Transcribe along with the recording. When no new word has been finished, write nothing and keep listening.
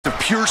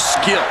pure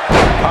skill.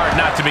 Hard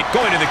not to be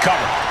going to the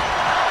cover.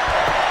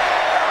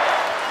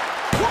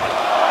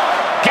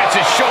 Gets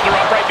his shoulder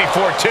up right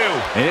before two.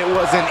 It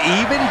was an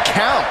even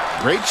count.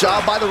 Great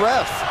job by the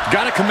ref.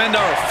 Got to commend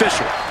our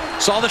official.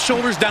 Saw the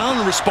shoulders down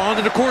and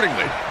responded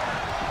accordingly.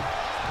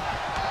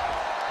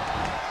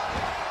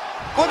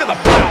 Look at the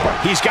power.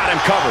 He's got him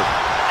covered.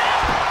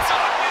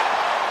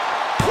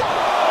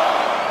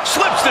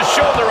 Slips the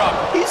shoulder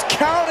up. He's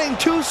counting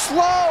too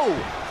slow.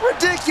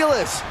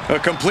 Ridiculous. A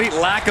complete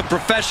lack of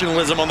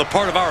professionalism on the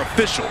part of our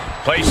official.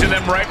 Placing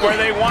them right where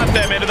they want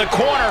them, into the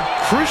corner.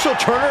 Crucial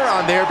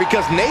turnaround there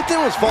because Nathan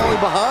was falling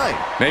behind.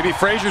 Maybe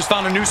Frazier's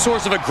found a new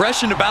source of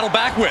aggression to battle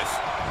back with.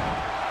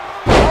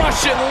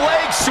 Russian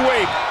leg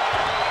sweep.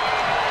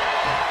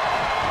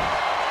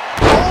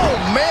 Oh,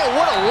 man,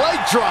 what a leg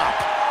drop.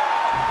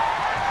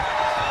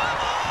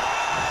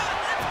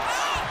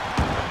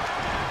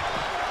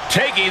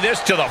 Taking this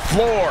to the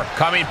floor.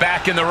 Coming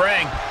back in the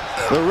ring.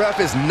 The ref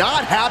is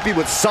not happy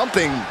with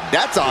something.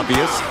 That's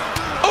obvious.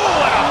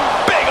 Oh, and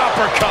a big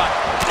uppercut.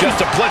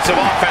 Just a blitz of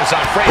offense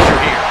on Frazier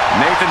here.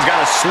 Nathan's got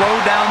to slow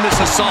down this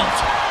assault.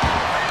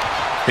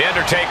 The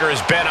Undertaker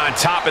has been on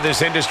top of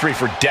this industry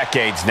for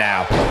decades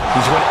now.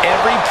 He's won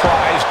every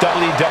prize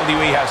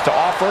WWE has to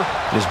offer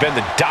and has been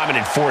the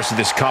dominant force of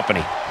this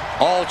company.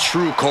 All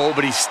true, Cole,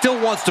 but he still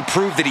wants to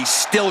prove that he's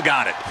still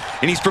got it.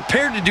 And he's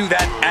prepared to do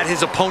that at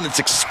his opponent's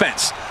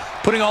expense,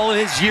 putting all of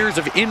his years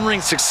of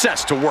in-ring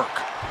success to work.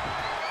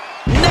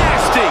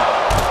 Nasty!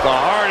 The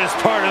hardest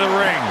part of the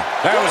ring.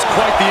 That was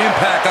quite the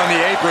impact on the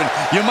apron.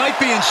 You might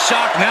be in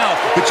shock now,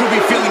 but you'll be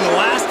feeling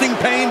lasting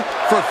pain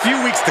for a few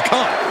weeks to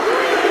come.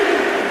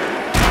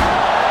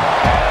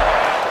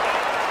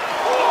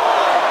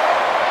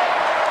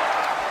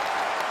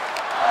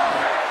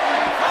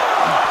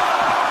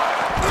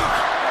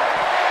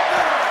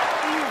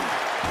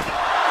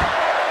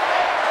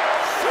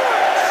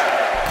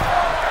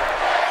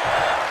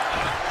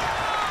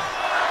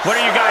 What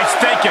are you guys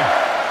thinking?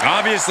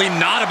 Obviously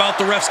not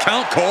about the ref's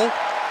count, Cole.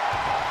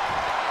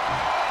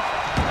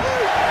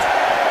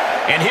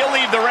 And he'll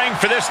leave the ring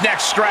for this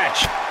next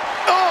stretch.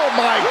 Oh,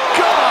 my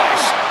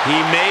gosh. He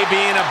may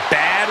be in a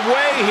bad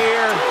way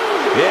here.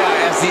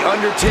 Yeah, as The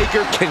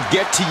Undertaker can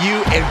get to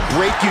you and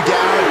break you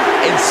down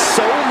in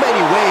so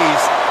many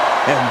ways,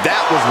 and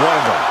that was one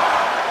of them.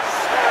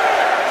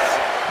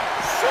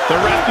 The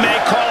ref may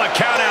call a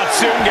count out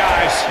soon,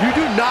 guys. You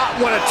do not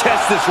want to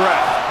test this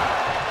ref.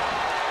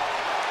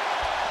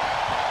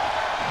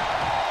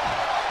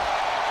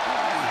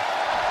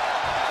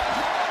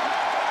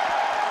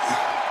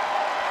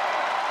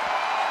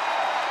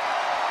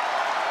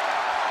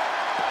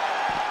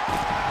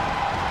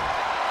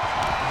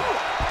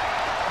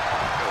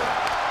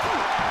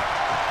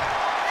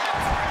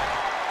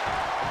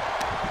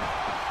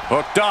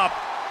 Hooked up.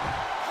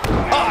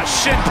 Oh,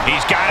 shit.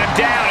 He's got him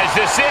down. Is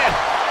this it?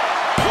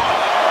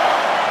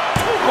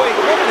 Wait,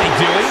 what are they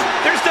doing?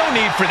 There's no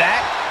need for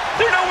that.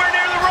 They're nowhere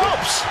near the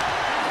ropes.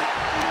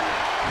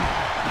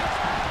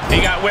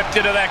 He got whipped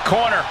into that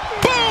corner.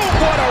 Boom!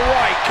 What a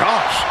right.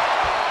 Gosh.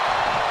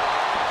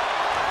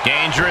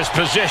 Dangerous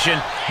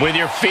position with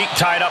your feet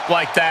tied up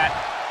like that.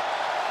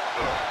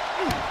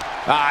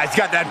 He's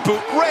got that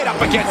boot right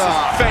up against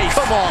his face.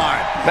 Come on.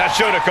 That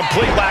showed a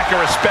complete lack of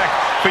respect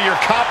for your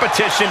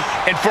competition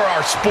and for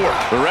our sport.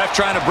 The ref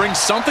trying to bring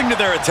something to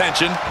their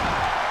attention.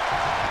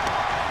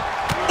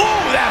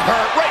 Ooh, that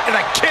hurt right to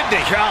the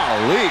kidney.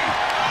 Golly.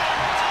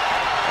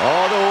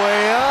 All the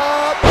way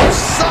up.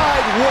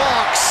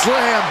 Sidewalk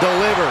slam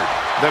delivered.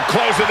 The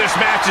close of this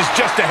match is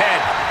just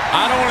ahead.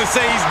 I don't want to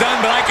say he's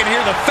done, but I can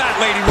hear the fat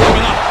lady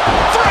warming up.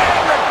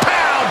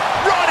 300-pound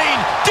running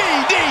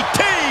DDT.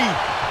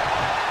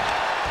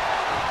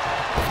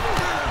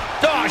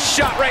 Oh,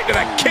 shot right to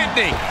the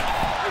kidney.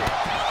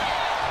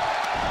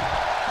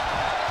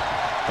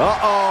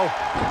 Uh-oh.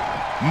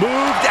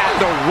 Moved at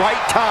the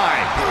right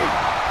time.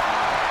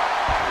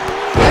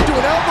 Into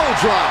an elbow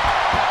drop.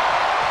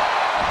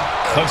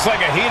 Looks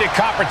like a heated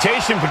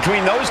confrontation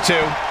between those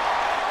two.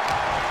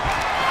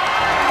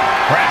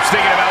 Perhaps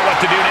thinking about what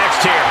to do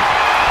next here.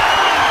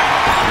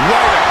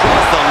 Right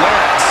across the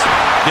larynx.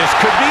 This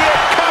could be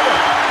it. Cover.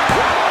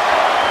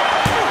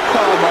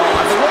 Come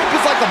on. The rope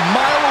is like a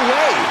mile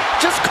away.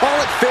 Just call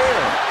it fair.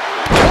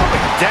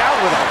 Coming down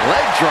with a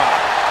leg drop.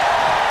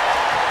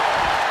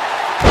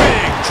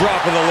 Big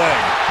drop of the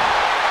leg.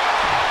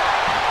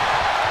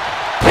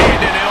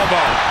 Hand and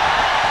elbow.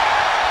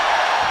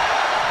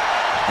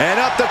 And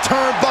up the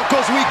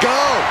turnbuckles we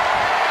go.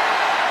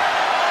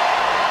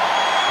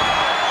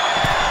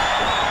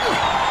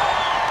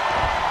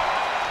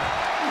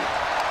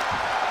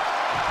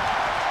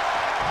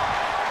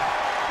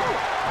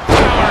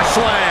 Power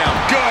slam.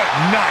 Good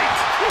night.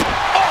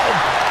 Oh!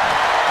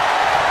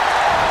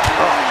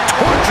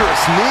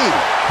 Torturous knee.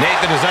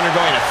 Nathan is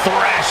undergoing a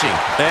thrashing.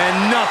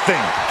 And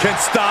nothing can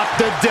stop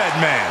the dead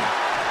man.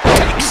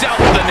 Takes out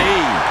the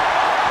knee.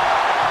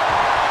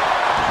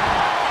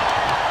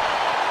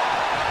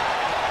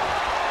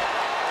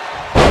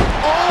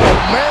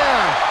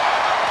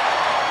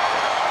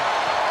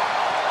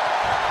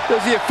 The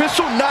Does the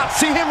official not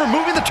see him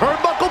removing the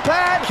turnbuckle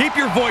pad? Keep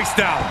your voice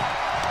down.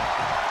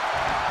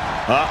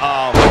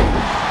 Uh-oh.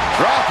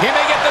 Drop. He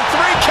may get the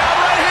 3 count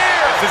right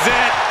here. This is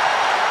it.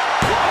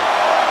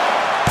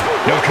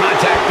 No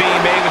contact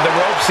being made with the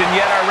ropes, and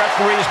yet our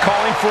referee is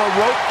calling for a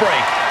rope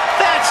break.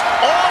 That's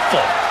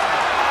awful.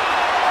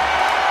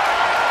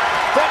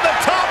 From the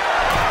top.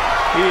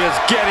 He is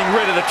getting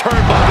rid of the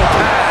turnbuckle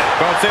pad.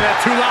 Don't say that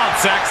too loud,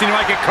 Saxon. You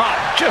might get caught.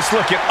 Just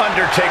look at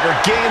Undertaker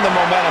gain the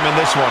momentum in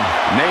this one.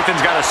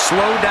 Nathan's got to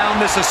slow down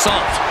this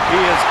assault. He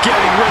is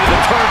getting rid of the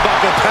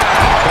turnbuckle pad.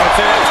 Don't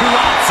say that too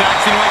loud,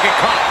 Saxon. You might get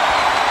caught.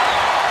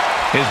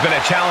 It's been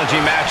a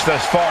challenging match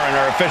thus far, and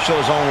our official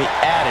has only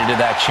added to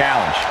that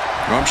challenge.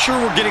 Well, I'm sure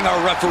we're getting our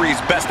referee's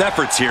best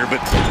efforts here,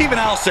 but even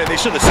I'll say they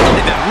should have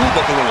studied that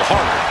rulebook a little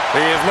harder.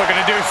 He is looking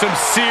to do some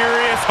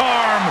serious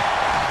harm.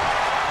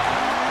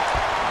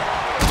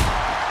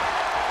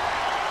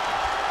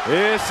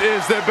 This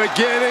is the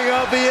beginning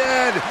of the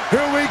end.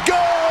 Here we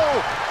go.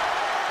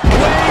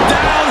 Way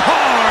down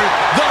hard.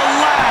 The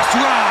last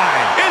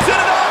ride. Is it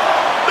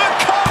enough? The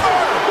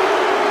cover.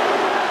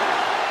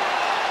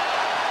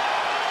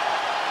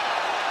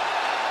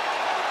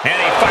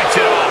 And he fights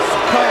it off.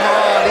 Come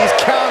on, he's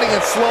counting in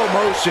slow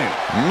motion.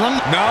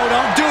 No,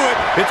 don't do it.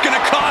 It's going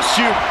to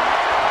cost you.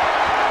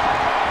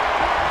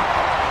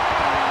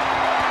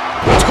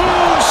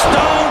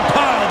 Tombstone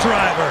pile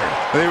driver.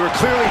 They were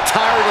clearly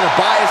tired of the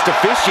biased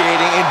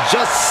officiating and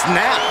just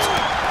snapped.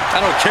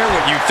 I don't care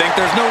what you think.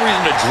 There's no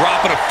reason to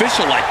drop an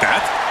official like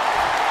that.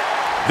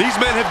 These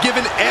men have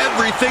given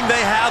everything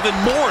they have and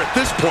more at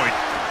this point.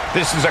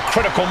 This is a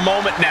critical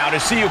moment now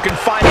to see who can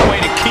find a way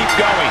to keep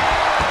going.